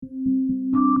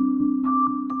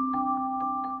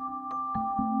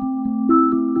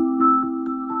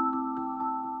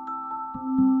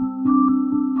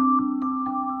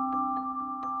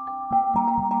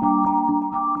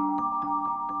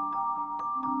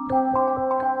Hi,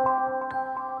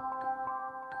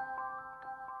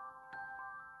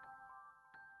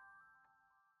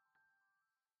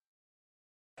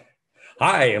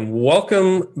 and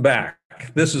welcome back.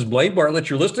 This is Blaine Bartlett.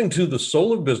 You're listening to The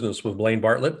Soul of Business with Blaine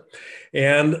Bartlett.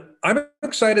 And I'm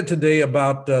excited today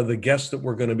about the guests that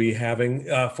we're going to be having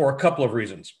for a couple of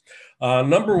reasons.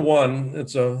 Number one,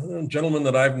 it's a gentleman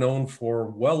that I've known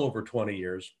for well over 20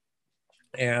 years.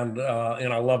 And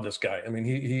I love this guy. I mean,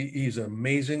 he's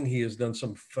amazing. He has done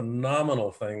some phenomenal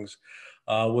things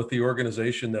with the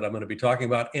organization that I'm going to be talking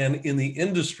about, and in the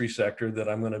industry sector that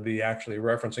I'm going to be actually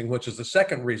referencing, which is the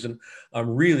second reason I'm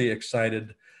really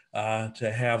excited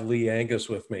to have Lee Angus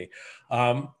with me.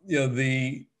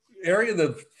 The area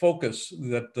of focus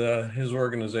that his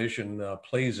organization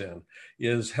plays in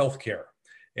is healthcare,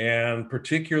 and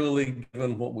particularly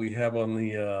given what we have on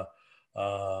the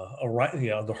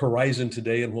the horizon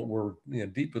today and what we're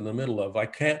deep in the middle of, I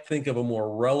can't think of a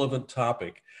more relevant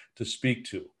topic to speak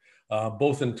to,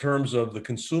 both in terms of the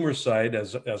consumer side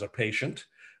as a patient,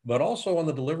 but also on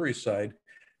the delivery side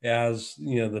as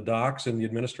the docs and the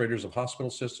administrators of hospital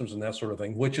systems and that sort of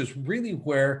thing, which is really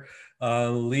where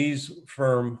Lee's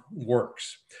firm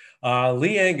works.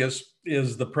 Lee Angus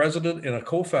is the president and a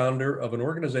co-founder of an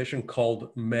organization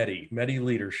called MEDI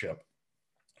Leadership.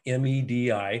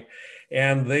 MEDI,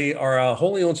 and they are a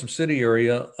wholly owned subsidiary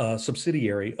of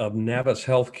Navis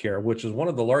Healthcare, which is one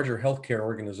of the larger healthcare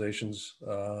organizations.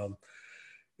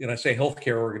 And I say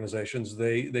healthcare organizations,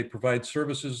 they provide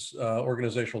services,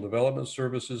 organizational development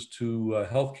services to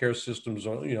healthcare systems,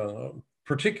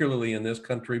 particularly in this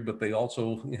country, but they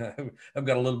also have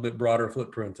got a little bit broader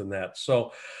footprint than that.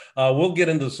 So we'll get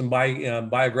into some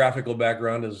biographical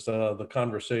background as the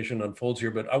conversation unfolds here,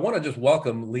 but I want to just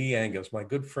welcome Lee Angus, my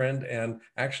good friend and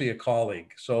actually a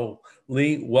colleague. So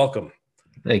Lee, welcome.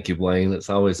 Thank you, Blaine.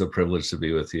 It's always a privilege to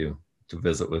be with you, to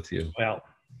visit with you. Well,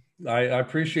 I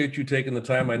appreciate you taking the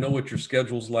time. I know what your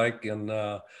schedule's like, and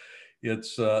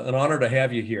it's an honor to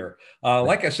have you here.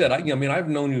 Like I said, I've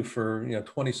known you for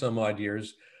 20 some odd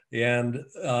years, and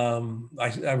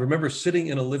I remember sitting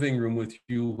in a living room with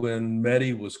you when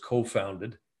MEDI was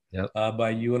co-founded. Yep. By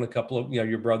you and a couple of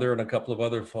your brother and a couple of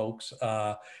other folks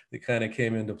that kind of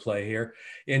came into play here.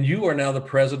 And you are now the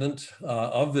president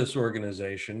of this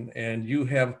organization, and you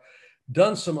have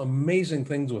done some amazing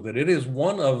things with it. It is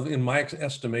one of, in my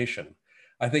estimation,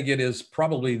 I think it is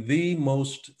probably the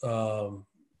most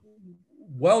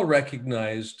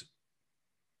well-recognized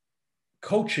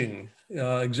coaching,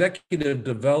 executive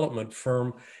development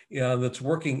firm that's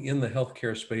working in the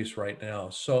healthcare space right now.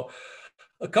 So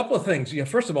a couple of things.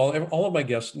 First of all of my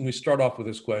guests, and we start off with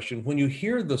this question, when you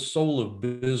hear the soul of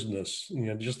business,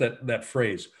 just that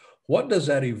phrase, what does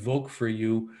that evoke for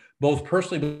you, both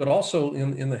personally, but also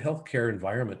in the healthcare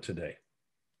environment today?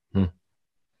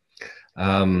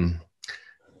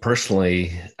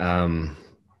 Personally,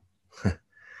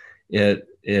 it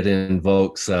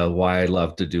invokes why I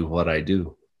love to do what I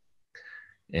do.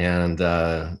 And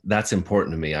that's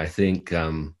important to me. I think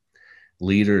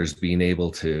leaders being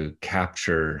able to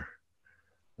capture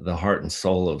the heart and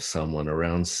soul of someone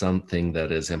around something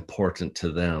that is important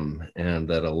to them and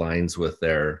that aligns with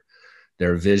their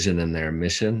vision and their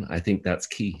mission, I think that's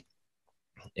key.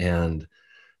 And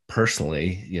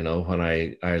personally, when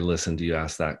I listen to you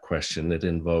ask that question, it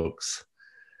invokes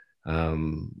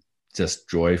just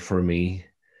joy for me.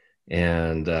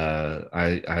 And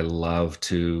I love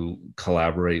to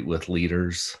collaborate with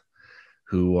leaders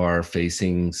who are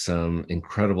facing some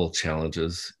incredible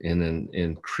challenges in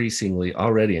an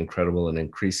already incredible and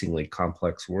increasingly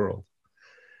complex world.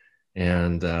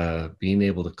 And being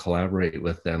able to collaborate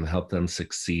with them, help them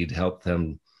succeed, help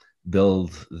them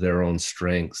build their own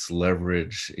strengths,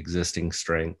 leverage existing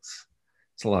strengths.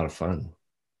 It's a lot of fun.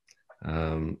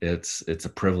 It's a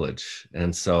privilege.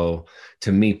 And so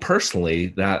to me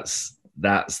personally, that's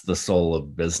the soul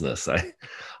of business.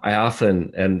 I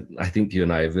often, and I think you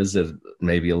and I visited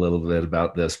maybe a little bit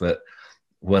about this, but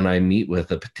when I meet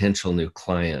with a potential new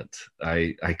client,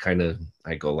 I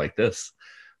go like this.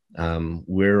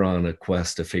 We're on a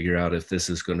quest to figure out if this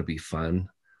is going to be fun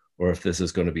or if this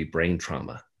is going to be brain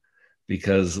trauma,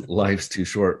 because life's too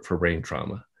short for brain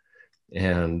trauma.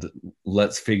 And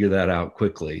let's figure that out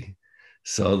quickly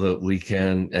so that we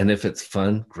can, and if it's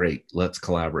fun, great, let's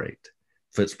collaborate.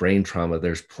 If it's brain trauma,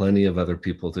 there's plenty of other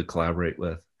people to collaborate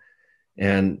with.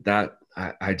 And that,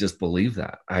 I just believe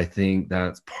that. I think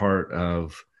that's part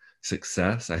of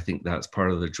success. I think that's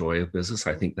part of the joy of business.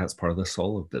 I think that's part of the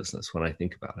soul of business when I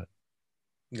think about it.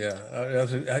 Yeah,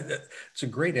 it's a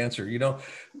great answer.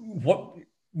 What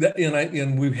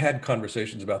and we've had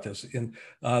conversations about this. And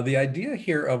the idea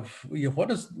here of, what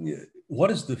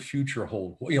does the future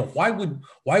hold? Why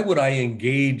would I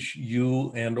engage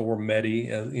you and or Medi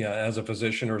as a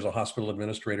physician or as a hospital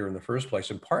administrator in the first place?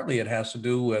 And partly it has to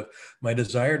do with my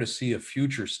desire to see a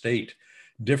future state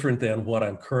different than what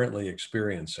I'm currently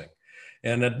experiencing.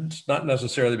 And it's not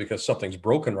necessarily because something's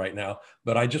broken right now,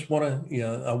 but I just want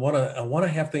to, I want to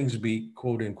have things be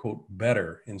quote unquote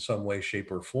better in some way,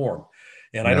 shape, or form.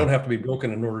 And I Yeah. don't have to be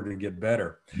broken in order to get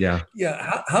better. Yeah.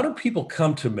 Yeah. How do people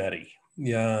come to Medi?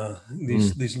 Yeah,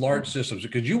 Mm, these large systems,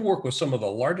 because you work with some of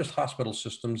the largest hospital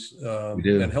systems we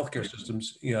do. and healthcare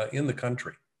systems, in the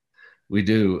country. We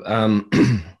do.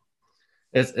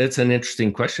 It's an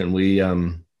interesting question.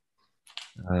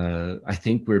 I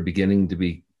think we're beginning to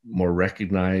be more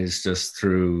recognized just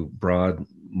through broad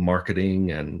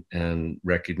marketing, and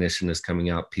recognition is coming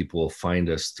out. People will find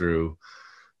us through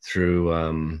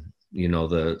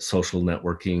the social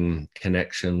networking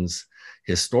connections.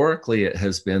 Historically, it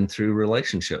has been through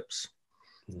relationships,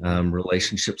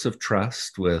 relationships of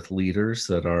trust with leaders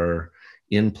that are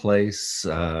in place,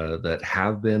 that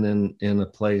have been in a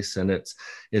place, and it's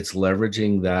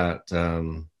leveraging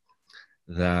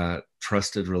that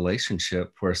trusted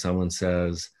relationship where someone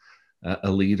says, a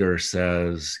leader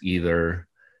says either,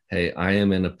 hey, I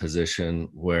am in a position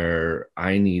where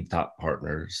I need thought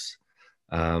partners.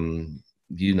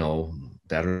 You know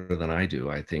better than I do,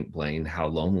 I think, Blaine, how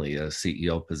lonely a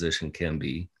CEO position can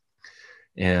be,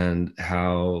 and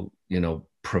how,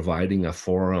 providing a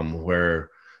forum where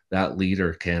that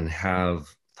leader can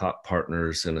have thought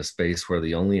partners in a space where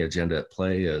the only agenda at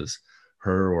play is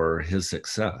her or his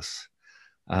success.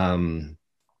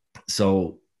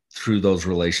 So through those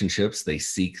relationships, they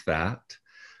seek that.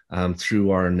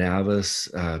 Through our Navis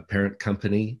parent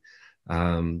company,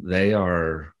 they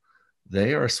are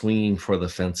swinging for the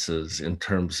fences in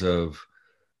terms of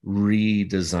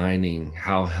redesigning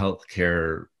how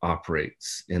healthcare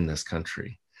operates in this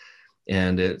country.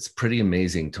 And it's pretty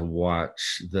amazing to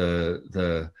watch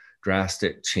the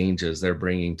drastic changes they're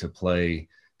bringing to play,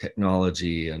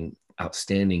 technology and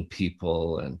outstanding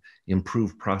people and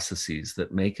improved processes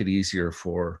that make it easier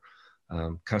for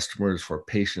customers, for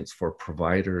patients, for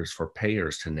providers, for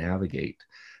payers to navigate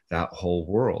that whole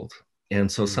world. And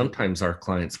so sometimes our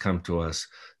clients come to us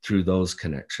through those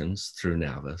connections, through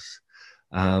Navis.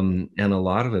 And a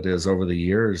lot of it is, over the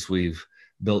years, we've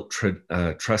built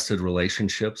trusted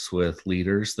relationships with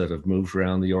leaders that have moved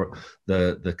around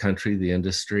the country, the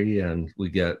industry, and we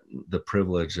get the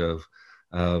privilege of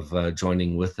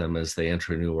joining with them as they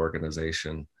enter a new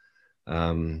organization.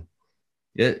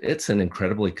 It's an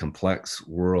incredibly complex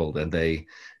world, and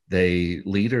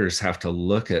leaders have to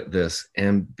look at this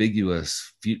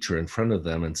ambiguous future in front of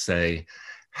them and say,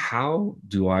 how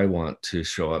do I want to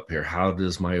show up here? How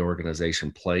does my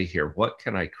organization play here? What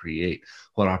can I create?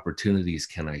 What opportunities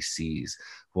can I seize?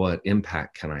 What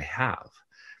impact can I have?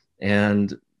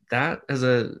 And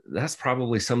that's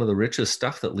probably some of the richest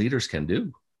stuff that leaders can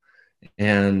do.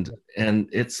 And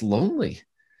it's lonely.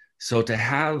 So to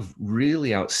have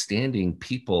really outstanding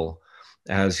people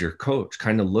as your coach,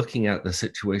 kind of looking at the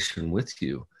situation with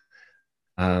you.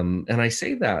 And I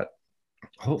say that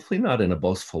hopefully not in a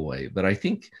boastful way, but I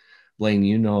think, Blaine,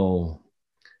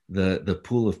 the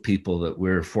pool of people that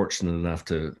we're fortunate enough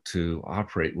to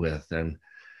operate with, and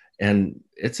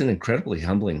it's an incredibly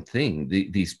humbling thing.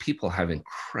 These people have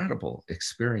incredible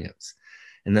experience,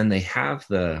 and then they have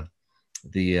the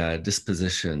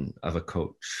disposition of a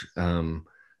coach,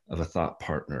 of a thought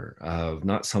partner, of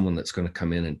not someone that's going to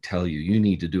come in and tell you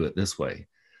need to do it this way,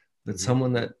 but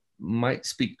someone that might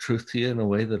speak truth to you in a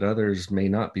way that others may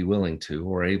not be willing to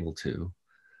or able to,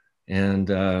 and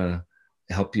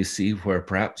help you see where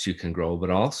perhaps you can grow, but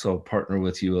also partner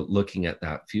with you at looking at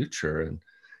that future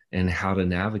and how to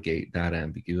navigate that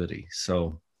ambiguity.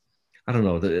 So I don't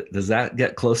know, does that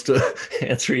get close to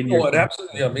answering your question?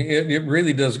 Absolutely. I mean, it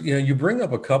really does. You bring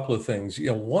up a couple of things.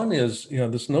 One is,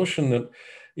 this notion that,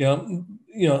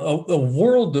 a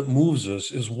world that moves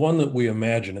us is one that we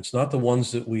imagine. It's not the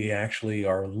ones that we actually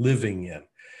are living in.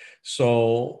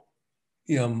 So,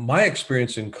 my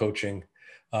experience in coaching,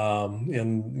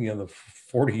 in the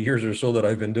 40 years or so that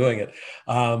I've been doing it,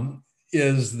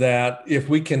 is that if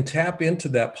we can tap into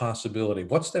that possibility,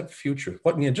 what's that future?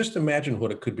 Just imagine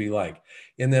what it could be like,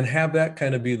 and then have that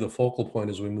kind of be the focal point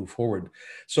as we move forward.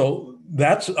 So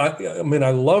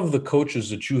I love the coaches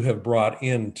that you have brought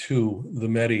into the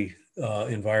Medi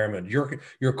environment,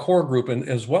 your core group, and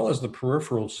as well as the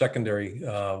peripheral secondary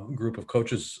group of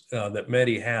coaches that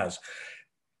Medi has.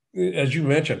 As you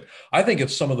mentioned, I think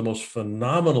it's some of the most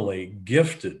phenomenally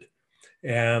gifted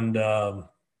and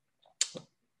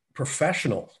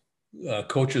professional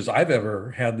coaches I've ever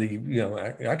had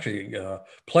the, actually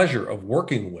pleasure of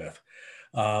working with.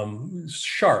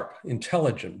 Sharp,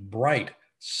 intelligent, bright,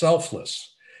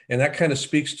 selfless. And that kind of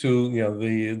speaks to,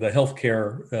 the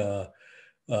healthcare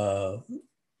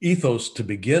ethos to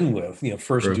begin with,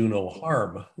 first True. do no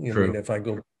harm. I mean, True. if I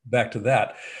go back to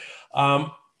that.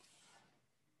 Um,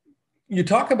 you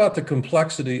talk about the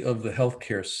complexity of the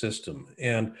healthcare system,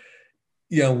 and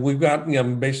we've got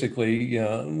basically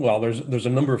well, there's a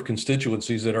number of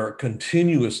constituencies that are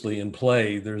continuously in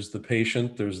play. There's the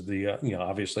patient, there's the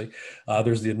obviously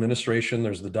there's the administration,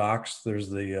 there's the docs, there's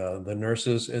the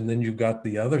nurses, and then you've got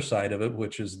the other side of it,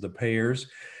 which is the payers,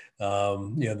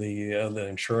 the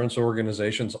insurance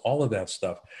organizations, all of that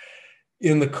stuff.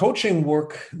 In the coaching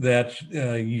work that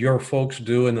your folks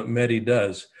do and that Medi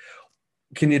does,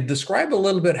 can you describe a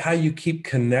little bit how you keep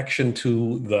connection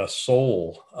to the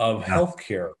soul of Yeah.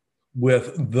 healthcare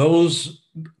with those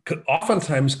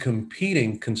oftentimes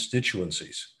competing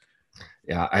constituencies?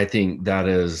 Yeah, I think that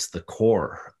is the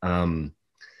core.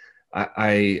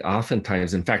 I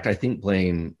oftentimes, in fact, I think,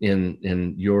 Blaine,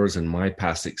 in yours and my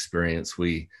past experience,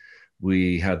 we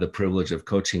had the privilege of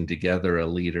coaching together a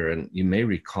leader, and you may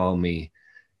recall me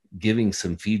giving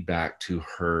some feedback to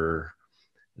her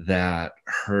that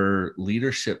her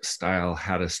leadership style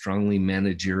had a strongly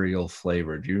managerial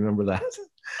flavor. Do you remember that?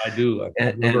 I do. I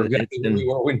And, remember and it's exactly where been, we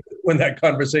were when that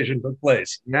conversation took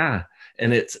place. yeah,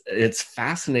 and it's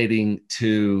fascinating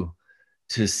to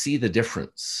see the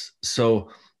difference. So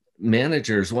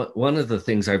managers, one of the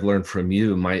things I've learned from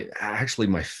you, my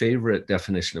favorite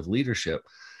definition of leadership,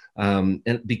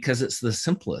 and because it's the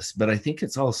simplest, but I think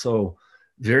it's also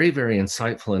very, very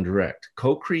insightful and direct,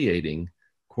 co-creating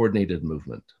coordinated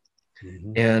movement.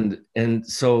 Mm-hmm. And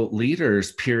so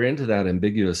leaders peer into that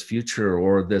ambiguous future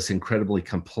or this incredibly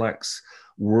complex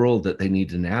world that they need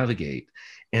to navigate,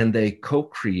 and they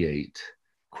co-create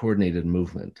coordinated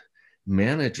movement.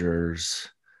 Managers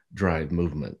drive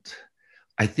movement.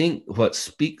 I think what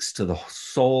speaks to the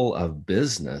soul of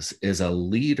business is a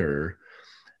leader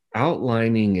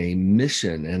outlining a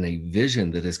mission and a vision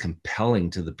that is compelling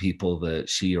to the people that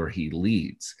she or he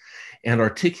leads, and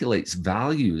articulates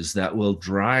values that will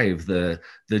drive the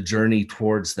journey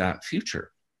towards that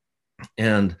future.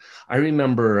 And I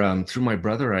remember through my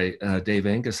brother, Dave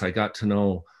Angus, I got to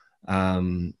know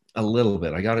a little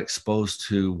bit. I got exposed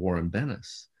to Warren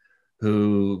Bennis,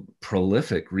 who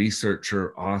prolific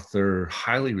researcher, author,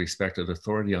 highly respected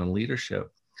authority on leadership.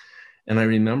 And I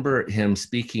remember him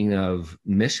speaking of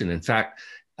mission. In fact,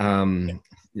 I'm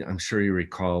sure you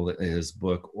recall his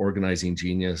book, Organizing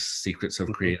Genius, Secrets of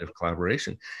Creative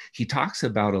Collaboration. He talks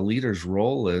about a leader's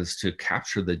role is to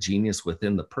capture the genius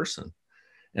within the person,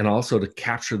 and also to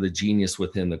capture the genius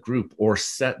within the group, or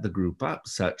set the group up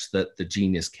such that the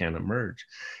genius can emerge.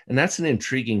 And that's an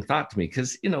intriguing thought to me,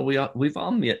 because we've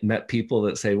all met people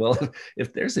that say, well,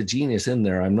 if there's a genius in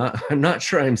there, I'm not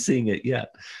sure I'm seeing it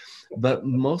yet. But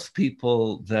most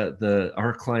people that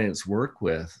our clients work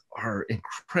with are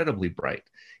incredibly bright,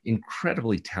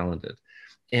 incredibly talented.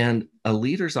 And a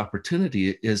leader's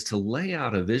opportunity is to lay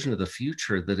out a vision of the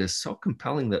future that is so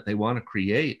compelling that they want to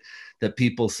create, that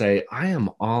people say, I am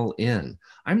all in.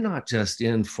 I'm not just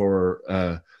in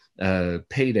for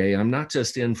payday. I'm not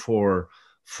just in for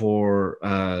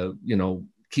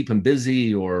keeping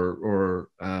busy or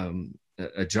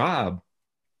a job.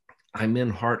 I'm in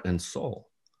heart and soul.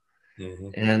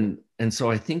 Mm-hmm. And so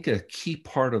I think a key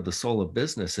part of the soul of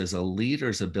business is a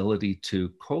leader's ability to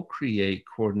co-create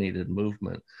coordinated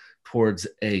movement towards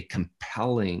a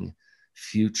compelling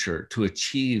future, to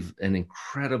achieve an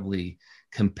incredibly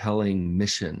compelling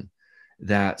mission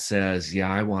that says,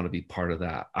 yeah, I want to be part of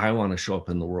that. I want to show up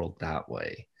in the world that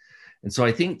way. And so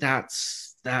I think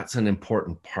that's an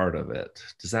important part of it.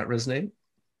 Does that resonate?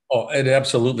 Oh, it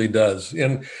absolutely does.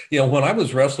 And, when I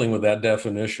was wrestling with that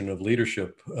definition of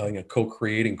leadership,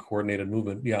 co-creating coordinated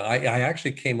movement, I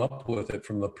actually came up with it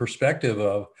from the perspective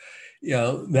of,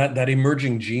 that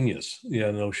emerging genius,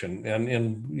 notion.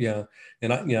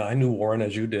 I knew Warren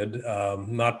as you did,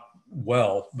 not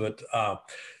well, but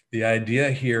the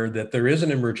idea here that there is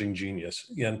an emerging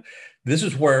genius. And this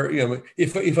is where,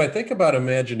 if I think about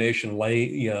imagination,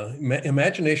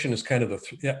 imagination is kind of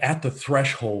at the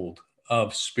threshold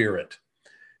of spirit.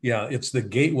 Yeah, it's the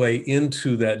gateway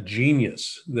into that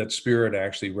genius that spirit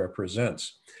actually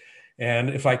represents. And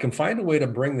if I can find a way to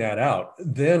bring that out,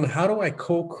 then how do I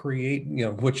co-create,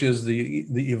 which is the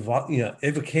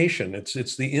evocation,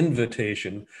 it's the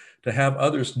invitation to have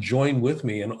others join with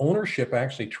me, and ownership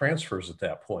actually transfers at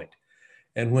that point.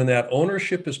 And when that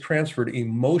ownership is transferred,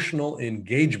 emotional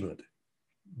engagement,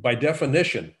 by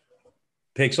definition,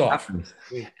 takes off. Happens.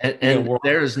 You know, And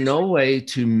there's no way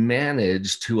to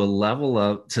manage to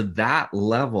that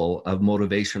level of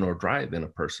motivation or drive in a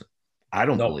person. I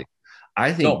don't no, believe.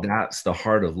 I think no, that's the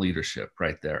heart of leadership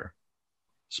right there.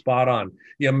 spot on.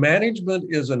 Yeah, management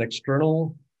is an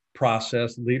external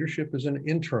process. Leadership is an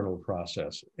internal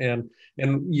process. And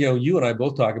you know, you and I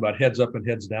both talk about heads up and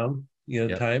heads down, you know,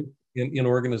 Yep. time in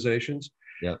organizations.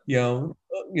 Yep. You know,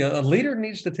 a leader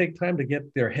needs to take time to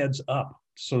get their heads up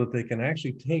so that they can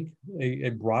actually take a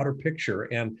broader picture.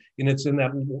 And it's in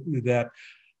that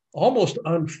almost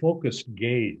unfocused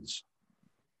gaze.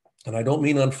 And I don't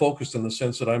mean unfocused in the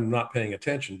sense that I'm not paying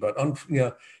attention, but you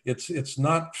know, it's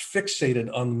not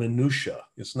fixated on minutia.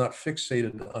 It's not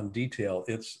fixated on detail.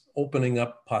 It's opening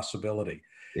up possibility,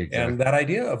 and Exactly. that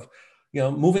idea of, you know,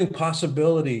 moving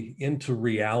possibility into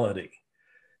reality.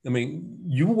 I mean,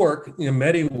 you work, you know,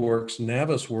 Medi works,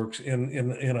 Navis works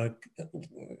in a,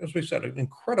 as we said, an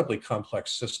incredibly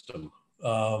complex system,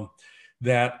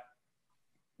 that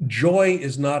joy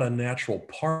is not a natural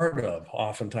part of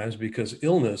oftentimes because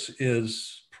illness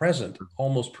is present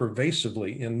almost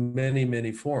pervasively in many,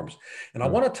 many forms. And I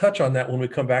Hmm. want to touch on that when we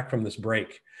come back from this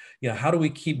break. You know, how do we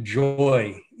keep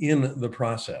joy in the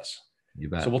process? You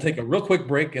So bet. we'll take a real quick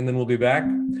break and then we'll be back.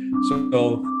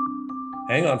 So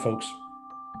hang on, folks.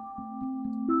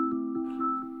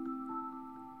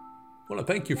 I want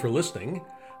to thank you for listening.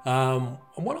 I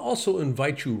want to also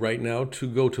invite you right now to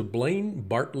go to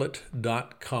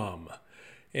blainebartlett.com.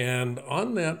 And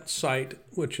on that site,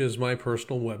 which is my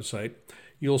personal website,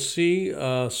 you'll see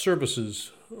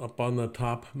services up on the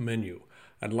top menu.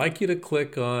 I'd like you to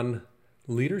click on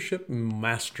Leadership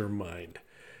Mastermind.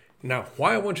 Now,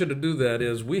 why I want you to do that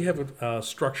is we have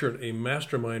structured a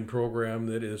mastermind program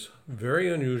that is very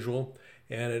unusual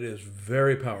and it is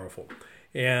very powerful.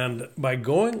 And by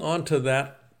going onto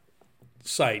that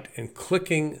site and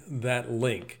clicking that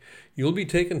link, you'll be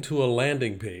taken to a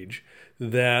landing page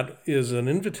that is an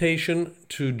invitation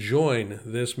to join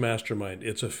this mastermind.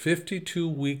 It's a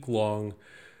 52-week long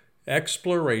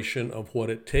exploration of what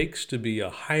it takes to be a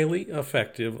highly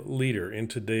effective leader in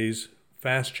today's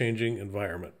fast changing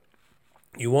environment.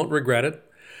 You won't regret it.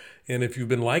 And if you've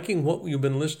been liking what you've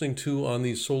been listening to on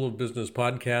these Soul of Business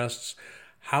podcasts,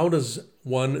 how does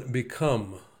one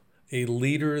become a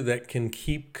leader that can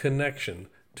keep connection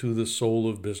to the soul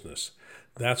of business?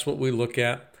 That's what we look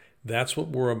at. That's what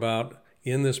we're about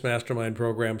in this mastermind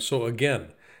program. So again,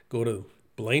 go to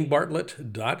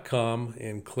blainebartlett.com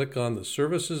and click on the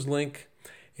services link.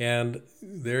 And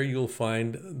there you'll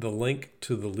find the link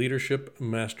to the Leadership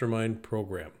Mastermind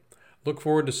program. Look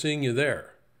forward to seeing you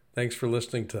there. Thanks for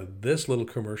listening to this little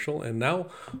commercial. And now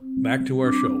back to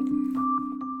our show.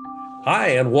 Hi,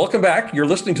 and welcome back. You're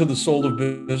listening to The Soul of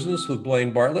Business with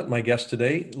Blaine Bartlett. My guest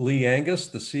today, Lee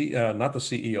Angus, not the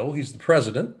CEO, he's the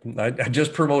president. I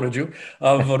just promoted you,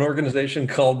 of an organization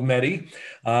called Medi,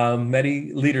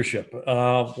 Medi Leadership,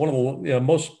 one of the, you know,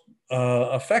 most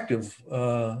effective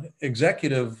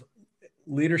executive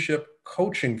leadership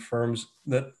coaching firms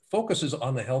that focuses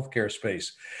on the healthcare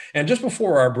space. And just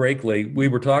before our break, Lee, we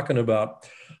were talking about,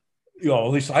 you know,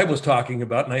 at least I was talking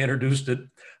about, and I introduced it,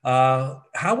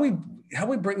 how we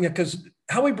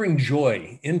bring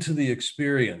joy into the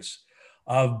experience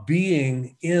of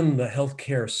being in the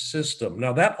healthcare system.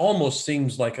 Now that almost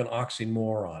seems like an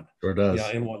oxymoron, Sure yeah, does.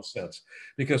 in one sense,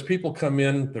 because people come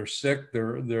in, they're sick,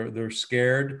 they're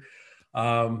scared.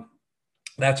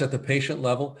 That's at the patient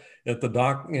level. At the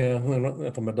doc, you know,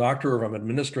 if I'm a doctor or I'm an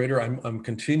administrator, I'm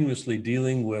continuously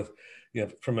dealing with, you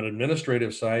know, from an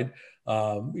administrative side,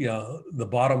 you know, the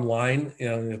bottom line, you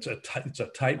know, it's a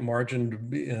tight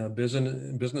margin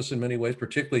business in many ways,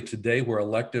 particularly today where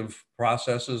elective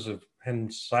processes have been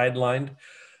sidelined.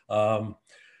 Um,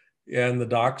 and the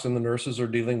docs and the nurses are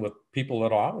dealing with people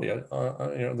that are, you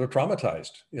know, they're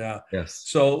traumatized. Yeah. Yes.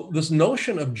 So this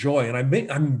notion of joy, and I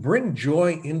bring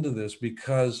joy into this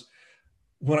because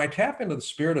when I tap into the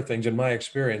spirit of things, in my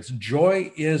experience,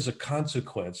 joy is a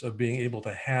consequence of being able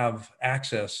to have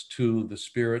access to the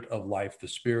spirit of life, the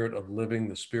spirit of living,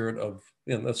 the spirit of,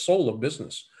 you know, the soul of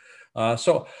business.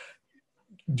 So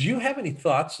do you have any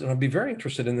thoughts? And I'd be very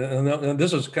interested in that. And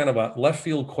this is kind of a left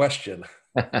field question.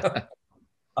 But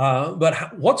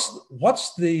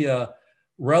what's the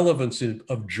relevance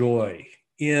of joy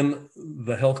in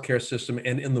the healthcare system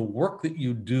and in the work that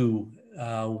you do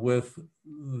with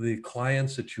the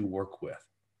clients that you work with?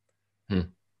 Hmm.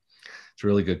 It's a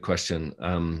really good question.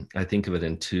 I think of it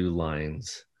in two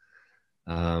lines.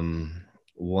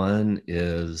 One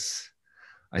is,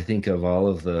 I think of all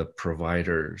of the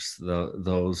providers,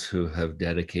 those who have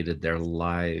dedicated their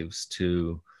lives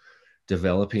to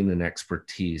developing an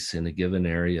expertise in a given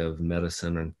area of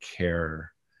medicine and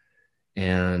care.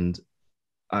 And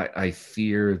I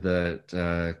fear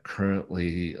that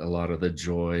currently a lot of the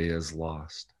joy is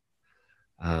lost.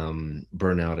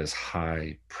 Burnout is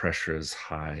high, pressure is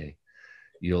high.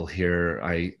 You'll hear,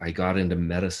 I got into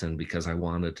medicine because I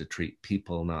wanted to treat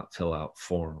people, not fill out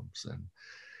forms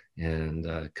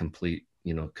and complete,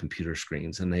 computer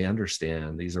screens. And they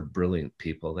understand, these are brilliant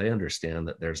people. They understand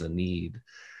that there's a need,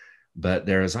 but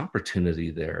there is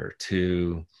opportunity there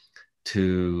to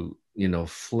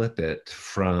flip it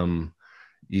from,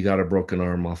 you got a broken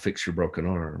arm, I'll fix your broken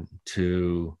arm,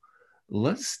 to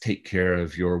let's take care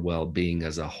of your well-being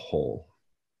as a whole.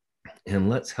 And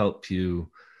let's help you.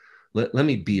 Let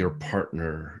me be your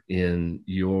partner in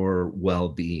your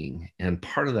well-being. And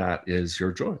part of that is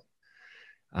your joy.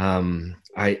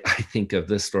 I think of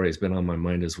this story has been on my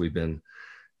mind as we've been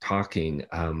talking.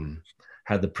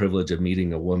 Had the privilege of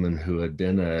meeting a woman who had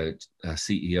been a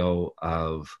CEO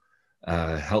of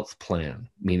a health plan,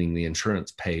 meaning the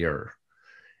insurance payer.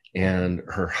 And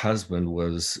her husband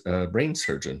was a brain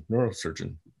surgeon,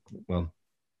 neurosurgeon. Well,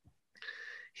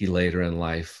 he later in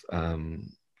life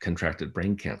contracted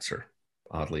brain cancer,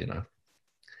 oddly enough.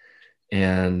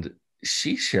 And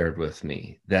she shared with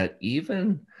me that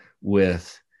even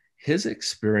with his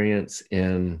experience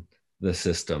in the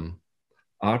system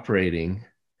operating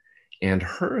and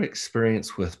her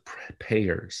experience with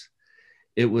payers,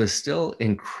 it was still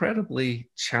incredibly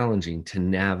challenging to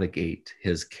navigate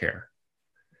his care,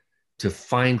 to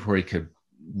find where he could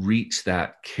reach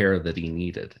that care that he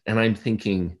needed. And I'm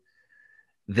thinking,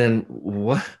 then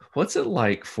what's it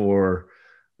like for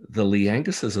the Lee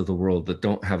Anguses of the world that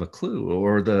don't have a clue,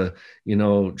 or the,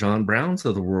 John Browns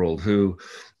of the world who,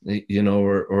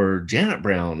 or Janet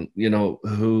Brown,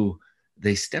 who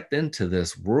they step into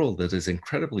this world that is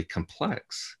incredibly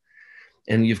complex.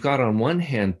 And you've got on one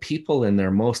hand, people in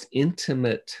their most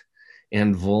intimate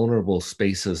and vulnerable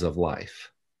spaces of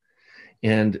life,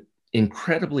 and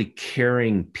incredibly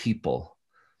caring people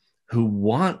who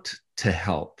want to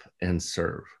help and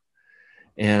serve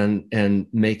and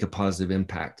make a positive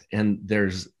impact. And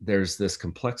there's this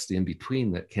complexity in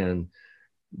between that can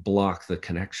block the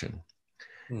connection.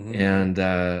 Mm-hmm. And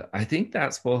I think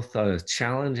that's both a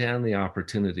challenge and the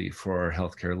opportunity for our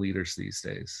healthcare leaders these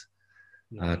days,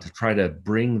 to try to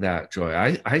bring that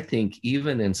joy. I think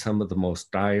even in some of the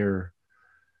most dire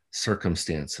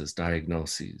circumstances,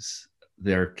 diagnoses,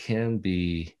 there can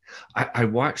be, I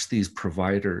watch these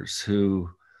providers who,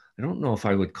 I don't know if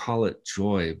I would call it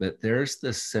joy, but there's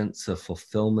this sense of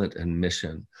fulfillment and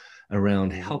mission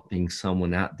around helping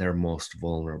someone at their most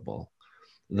vulnerable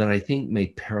that I think may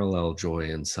parallel joy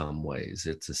in some ways.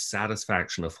 It's a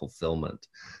satisfaction of fulfillment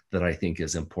that I think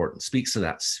is important. Speaks to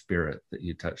that spirit that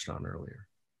you touched on earlier.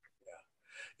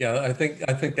 Yeah, I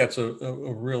think that's a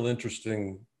real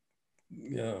interesting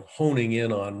honing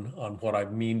in on what I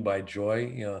mean by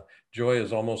joy. Joy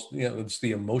is almost, it's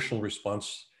the emotional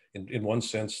response in one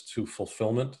sense to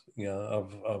fulfillment,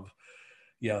 of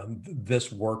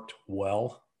this worked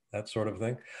well, that sort of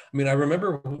thing. I mean, I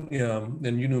remember,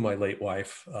 and you knew my late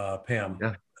wife, Pam.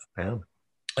 Yeah, Pam.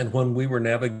 And when we were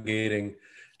navigating,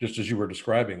 just as you were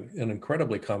describing, an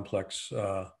incredibly complex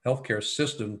healthcare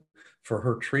system for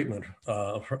her treatment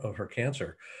of her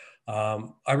cancer,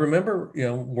 I remember,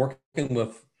 working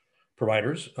with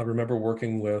providers. I remember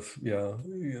working with,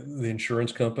 the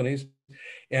insurance companies,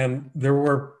 and there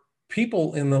were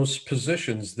people in those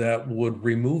positions that would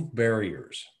remove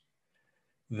barriers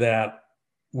that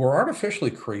were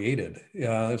artificially created.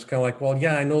 It's kind of like, well,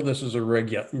 yeah, I know this is a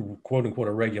quote unquote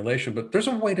a regulation, but there's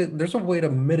a way to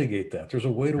mitigate that. There's a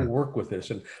way to work with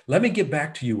this, and let me get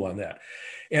back to you on that.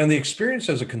 And the experience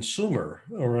as a consumer,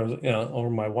 or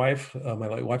my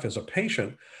late wife as a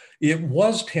patient, it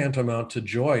was tantamount to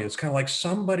joy. It's kind of like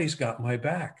somebody's got my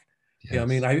back. Yes. Yeah, I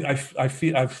mean,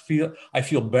 I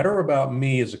feel better about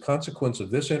me as a consequence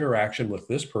of this interaction with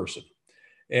this person,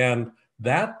 and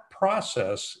that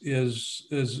process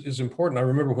is important. I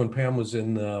remember when Pam was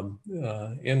in a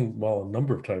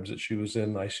number of times that she was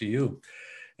in ICU,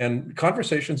 and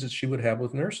conversations that she would have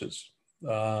with nurses,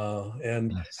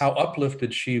 and yes, how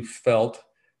uplifted she felt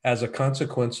as a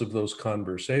consequence of those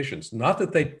conversations. Not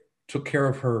that they took care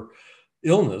of her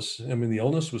illness. I mean, the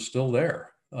illness was still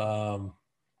there.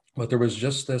 But there was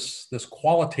just this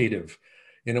qualitative,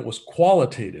 and it was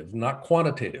qualitative, not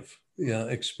quantitative,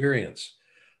 experience.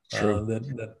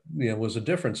 That was a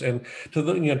difference. And to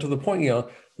the point,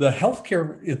 the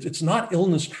healthcare, it's not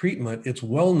illness treatment, it's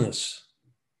wellness.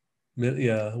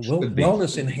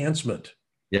 Wellness enhancement.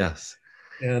 Yes.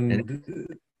 And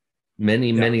Yeah.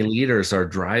 many leaders are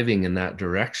driving in that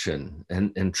direction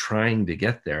and trying to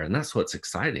get there. And that's what's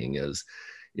exciting is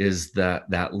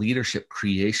that leadership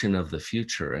creation of the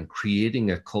future and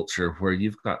creating a culture where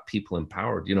you've got people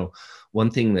empowered. One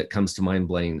thing that comes to mind,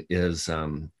 Blaine, is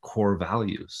core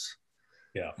values.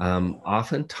 Yeah.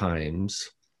 Oftentimes,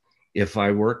 if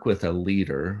I work with a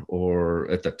leader or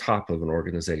at the top of an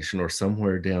organization or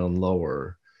somewhere down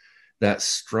lower that's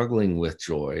struggling with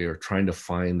joy or trying to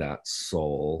find that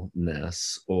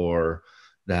soulness or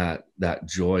that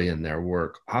joy in their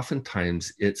work,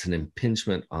 oftentimes it's an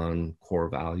impingement on core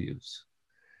values.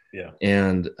 Yeah.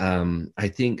 And I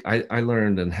think I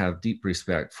learned and have deep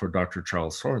respect for Dr.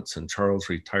 Charles Sorensen. Charles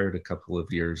retired a couple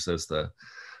of years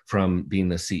from being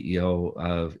the CEO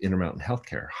of Intermountain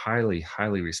Healthcare,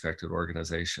 highly respected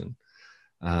organization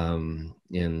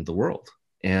in the world.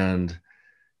 And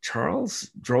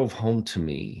Charles drove home to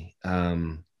me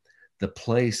the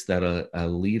place that a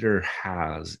leader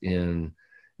has in,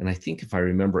 and I think if I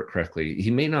remember it correctly,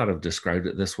 he may not have described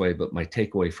it this way, but my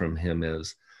takeaway from him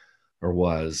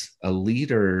was a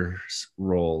leader's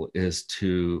role is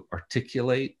to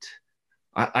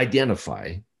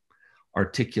identify,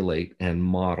 articulate, and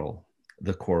model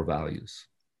the core values.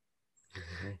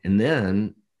 Mm-hmm. And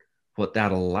then what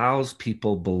that allows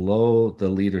people below the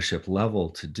leadership level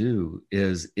to do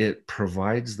is it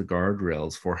provides the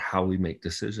guardrails for how we make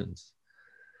decisions.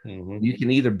 Mm-hmm. You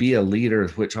can either be a leader,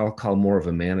 which I'll call more of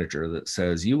a manager, that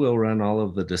says, you will run all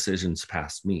of the decisions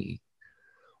past me.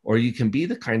 Or you can be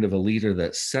the kind of a leader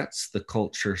that sets the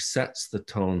culture, sets the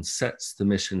tone, sets the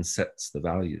mission, sets the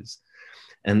values,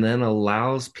 and then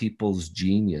allows people's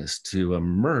genius to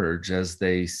emerge as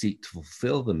they seek to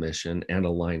fulfill the mission and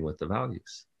align with the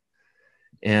values.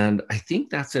 And I think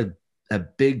that's a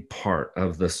big part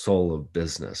of the soul of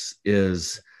business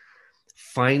is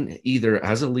either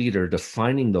as a leader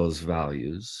defining those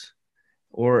values,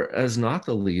 or as not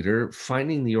the leader,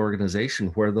 finding the organization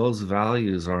where those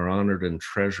values are honored and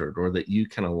treasured, or that you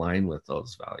can align with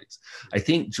those values. I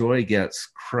think joy gets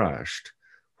crushed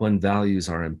when values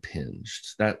are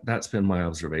impinged. That's been my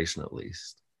observation, at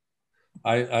least.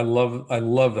 I love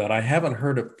that. I haven't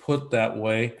heard it put that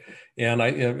way. And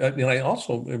I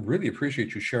also really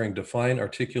appreciate you sharing define,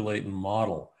 articulate, and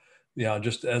model. Yeah,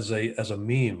 just as a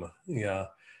meme, yeah,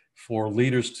 for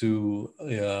leaders to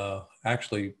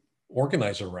actually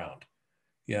organize around.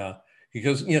 Yeah,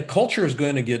 because culture is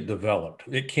going to get developed.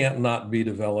 It can't not be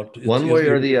developed. One way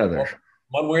or the other.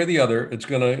 One way or the other,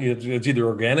 it's either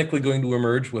organically going to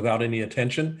emerge without any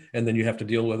attention, and then you have to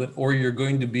deal with it, or you're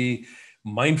going to be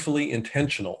mindfully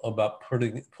intentional about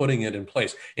putting it in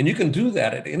place. And you can do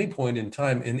that at any point in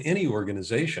time in any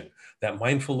organization, that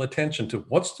mindful attention to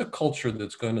what's the culture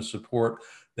that's going to support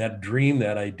that dream,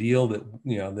 that ideal that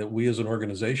that we as an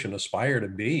organization aspire to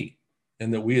be,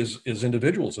 and that we as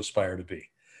individuals aspire to be.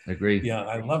 I agree. Yeah,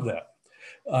 I love that.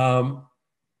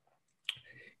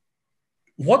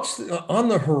 What's on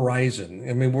the horizon?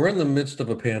 I mean, we're in the midst of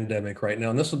a pandemic right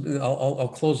now, and I'll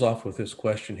close off with this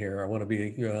question here. I want to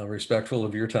be respectful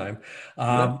of your time.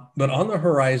 But on the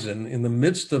horizon, in the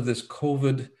midst of this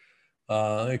COVID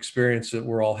experience that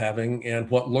we're all having, and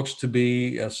what looks to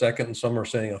be a second, and some are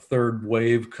saying a third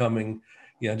wave coming,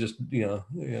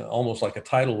 almost like a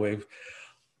tidal wave.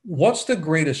 What's the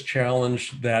greatest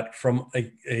challenge that, from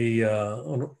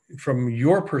from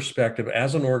your perspective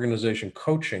as an organization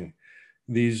coaching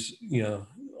these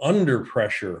under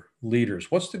pressure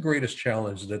leaders, what's the greatest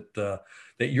challenge that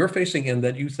that you're facing and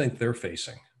that you think they're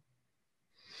facing?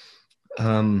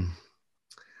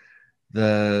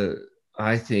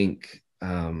 I think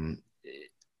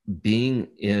being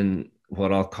in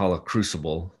what I'll call a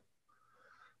crucible,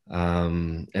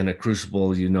 and a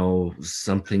crucible,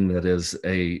 something that is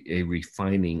a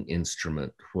refining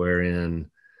instrument wherein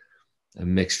a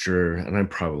mixture, and I'm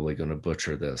probably going to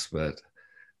butcher this, but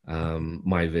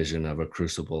my vision of a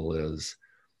crucible is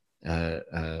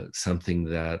something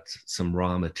that some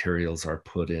raw materials are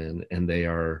put in, and they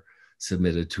are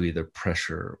submitted to either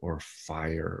pressure or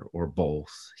fire or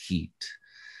both, heat,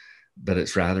 but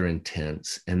it's rather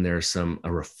intense, and there's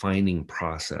a refining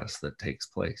process that takes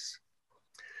place.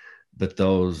 But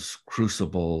those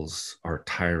crucibles are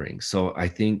tiring. So I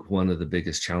think one of the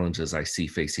biggest challenges I see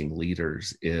facing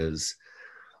leaders is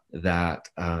that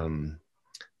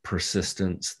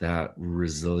persistence, that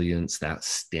resilience, that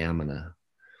stamina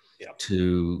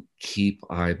to keep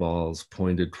eyeballs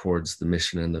pointed towards the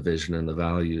mission and the vision and the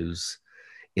values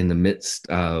in the midst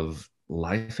of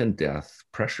life and death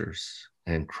pressures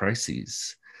and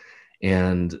crises.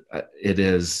 And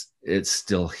it's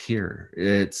still here.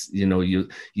 It's,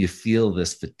 you feel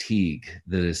this fatigue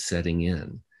that is setting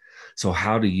in. So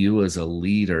how do you as a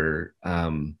leader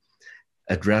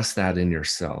address that in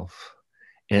yourself,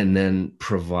 and then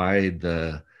provide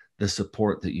the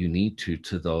support that you need to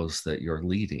those that you're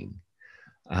leading?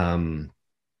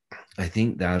 I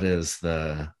think that is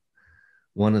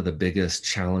one of the biggest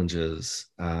challenges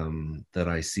that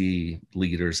I see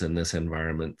leaders in this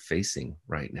environment facing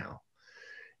right now.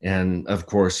 And of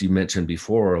course, you mentioned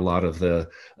before a lot of the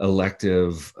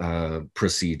elective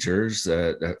procedures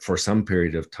for some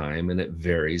period of time, and it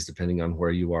varies depending on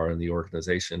where you are in the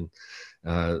organization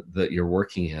that you're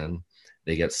working in.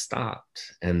 They get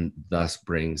stopped, and thus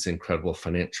brings incredible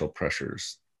financial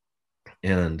pressures.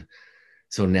 And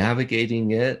so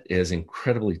navigating it is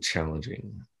incredibly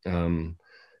challenging.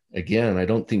 Again, I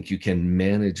don't think you can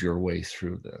manage your way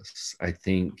through this. I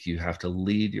think you have to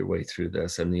lead your way through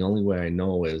this. And the only way I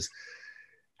know is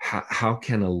how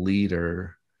can a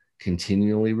leader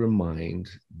continually remind,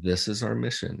 this is our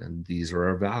mission and these are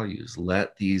our values.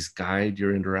 Let these guide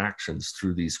your interactions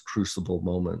through these crucible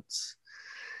moments.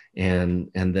 And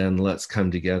then let's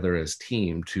come together as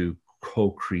team to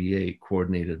co-create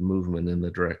coordinated movement in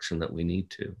the direction that we need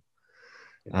to.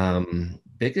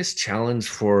 Biggest challenge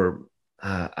for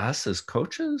us as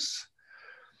coaches,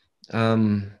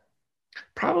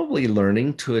 probably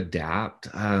learning to adapt.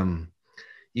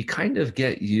 You kind of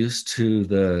get used to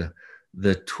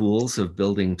the tools of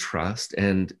building trust,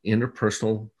 and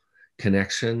interpersonal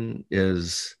connection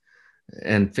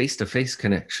and face-to-face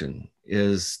connection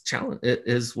is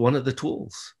one of the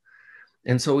tools.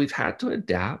 And so we've had to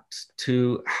adapt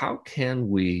to how can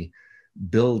we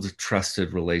build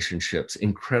trusted relationships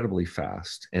incredibly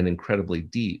fast and incredibly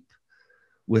deep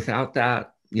without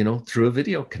that, through a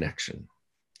video connection.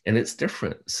 And it's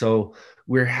different. So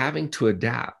we're having to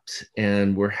adapt,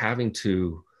 and we're having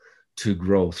to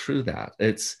grow through that.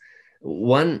 It's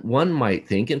one might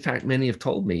think, in fact, many have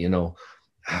told me,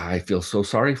 I feel so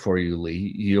sorry for you,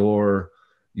 Lee.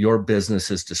 Your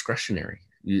business is discretionary.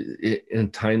 In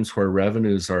times where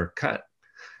revenues are cut,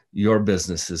 your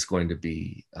business is going to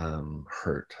be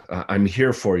hurt. I'm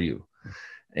here for you.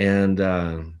 And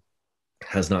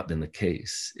has not been the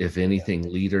case. If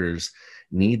anything, leaders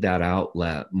need that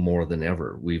outlet more than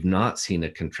ever. We've not seen a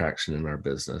contraction in our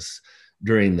business.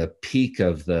 During the peak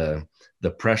of the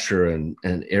pressure and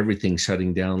everything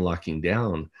shutting down, locking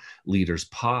down, leaders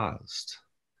paused.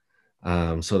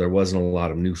 So there wasn't a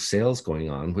lot of new sales going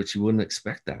on, which you wouldn't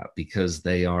expect that, because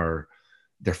they're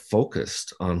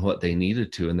focused on what they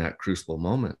needed to in that crucible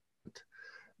moment.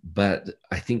 But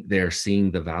I think they're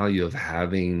seeing the value of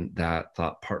having that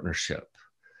thought partnership,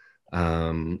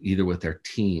 either with their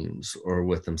teams or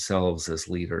with themselves as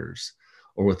leaders,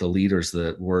 or with the leaders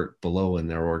that work below in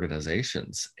their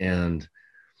organizations. And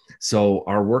so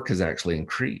our work has actually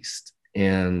increased.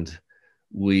 And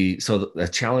so the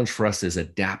challenge for us is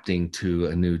adapting to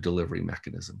a new delivery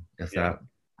mechanism.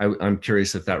 I'm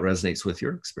curious if that resonates with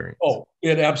your experience. Oh,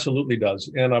 it absolutely does.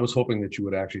 And I was hoping that you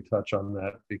would actually touch on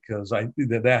that, because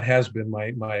that has been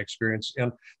my experience.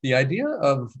 And the idea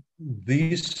of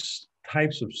these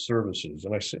types of services,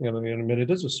 and I mean, it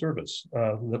is a service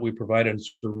that we provide, and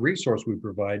it's a resource we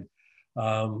provide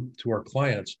to our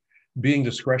clients, being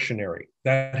discretionary.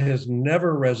 That has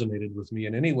never resonated with me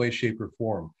in any way, shape, or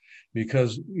form,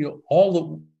 because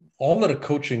all that a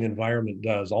coaching environment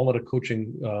does, all that a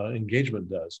coaching engagement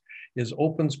does, is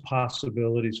opens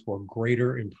possibilities for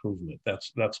greater improvement.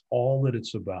 That's all that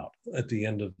it's about at the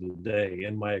end of the day,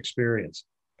 in my experience.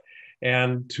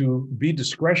 And to be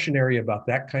discretionary about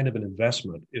that kind of an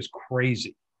investment is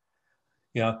crazy.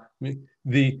 Yeah, I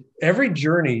mean, every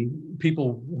journey,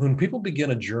 when people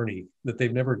begin a journey that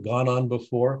they've never gone on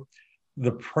before,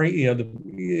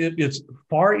 it's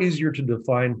far easier to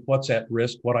define what's at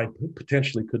risk, what I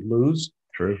potentially could lose.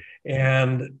 True.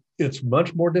 And it's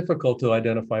much more difficult to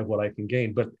identify what I can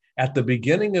gain. But at the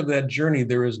beginning of that journey,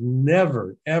 there is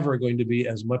never, ever going to be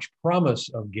as much promise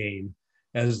of gain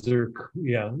as there,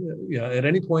 at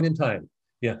any point in time.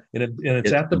 Yeah. And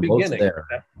it's at the beginning. There.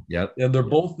 Yep. And they're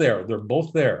both there. They're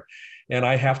both there. And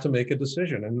I have to make a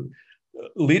decision. And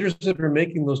leaders that are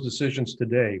making those decisions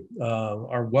today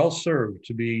are well served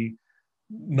to be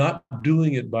not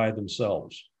doing it by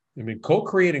themselves. I mean,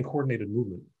 co-creating coordinated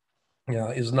movement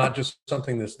is not just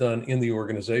something that's done in the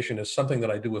organization. It's something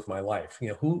that I do with my life.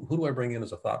 Who do I bring in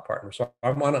as a thought partner? So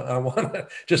I want to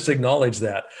just acknowledge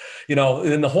that,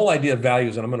 and the whole idea of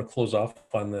values, and I'm going to close off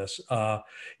on this.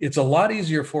 It's a lot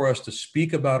easier for us to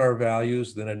speak about our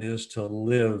values than it is to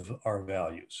live our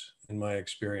values, in my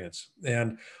experience.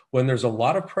 And when there's a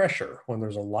lot of pressure, when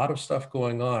there's a lot of stuff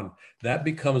going on, that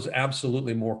becomes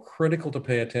absolutely more critical to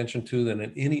pay attention to than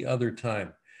at any other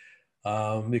time.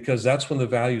 because that's when the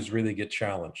values really get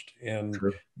challenged. And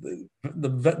True.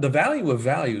 the value of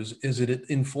values is that it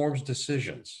informs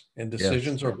decisions, and Yes.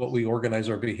 decisions are what we organize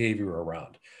our behavior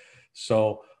around.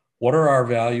 So, what are our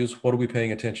values? What are we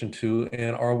paying attention to?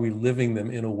 And are we living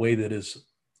them in a way that is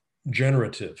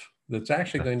generative, that's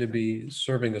actually going to be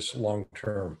serving us long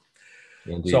term?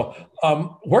 Indeed. So,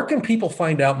 where can people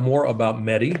find out more about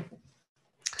Medi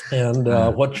and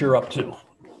what you're up to?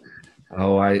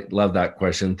 Oh, I love that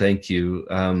question. Thank you.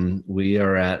 We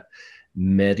are at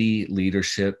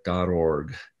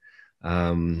medileadership.org.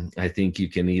 I think you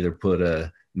can either put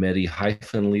a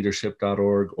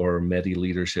medi-leadership.org or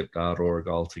medileadership.org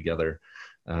all together.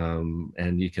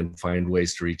 And you can find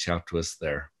ways to reach out to us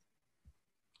there.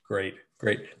 Great.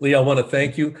 Lee, I want to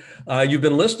thank you. You've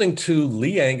been listening to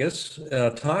Lee Angus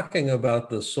talking about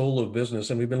the soul of business,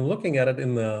 and we've been looking at it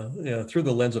in the through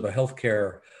the lens of a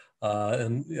healthcare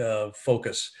and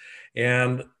focus.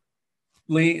 And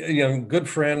Lee, good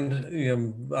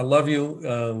friend, I love you.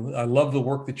 I love the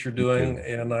work that you're doing,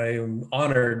 and I am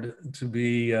honored to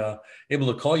be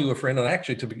able to call you a friend, and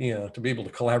actually to be able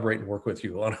to collaborate and work with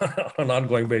you on an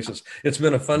ongoing basis. It's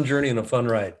been a fun journey and a fun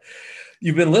ride.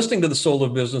 You've been listening to The Soul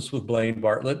of Business with Blaine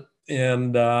Bartlett,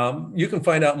 and you can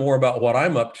find out more about what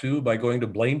I'm up to by going to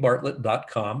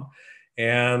blainebartlett.com.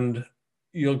 And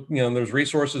there's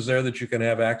resources there that you can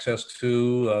have access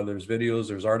to. There's videos,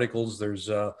 there's articles, there's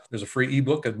a free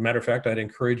ebook. As a matter of fact, I'd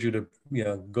encourage you to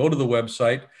go to the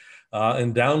website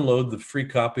and download the free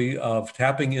copy of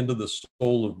Tapping into the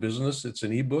Soul of Business. It's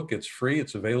an ebook. It's free.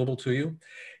 It's available to you.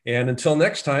 And until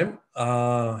next time,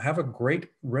 have a great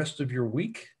rest of your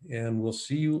week, and we'll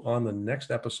see you on the next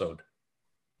episode.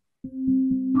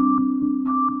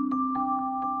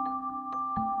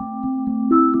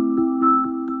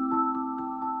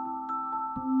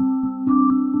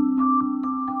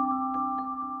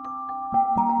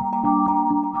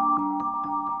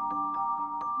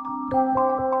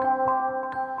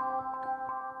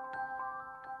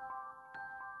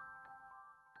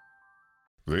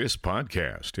 This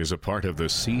podcast is a part of the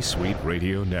C-Suite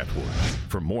Radio Network.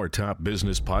 For more top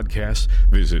business podcasts,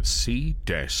 visit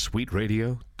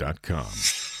c-suiteradio.com.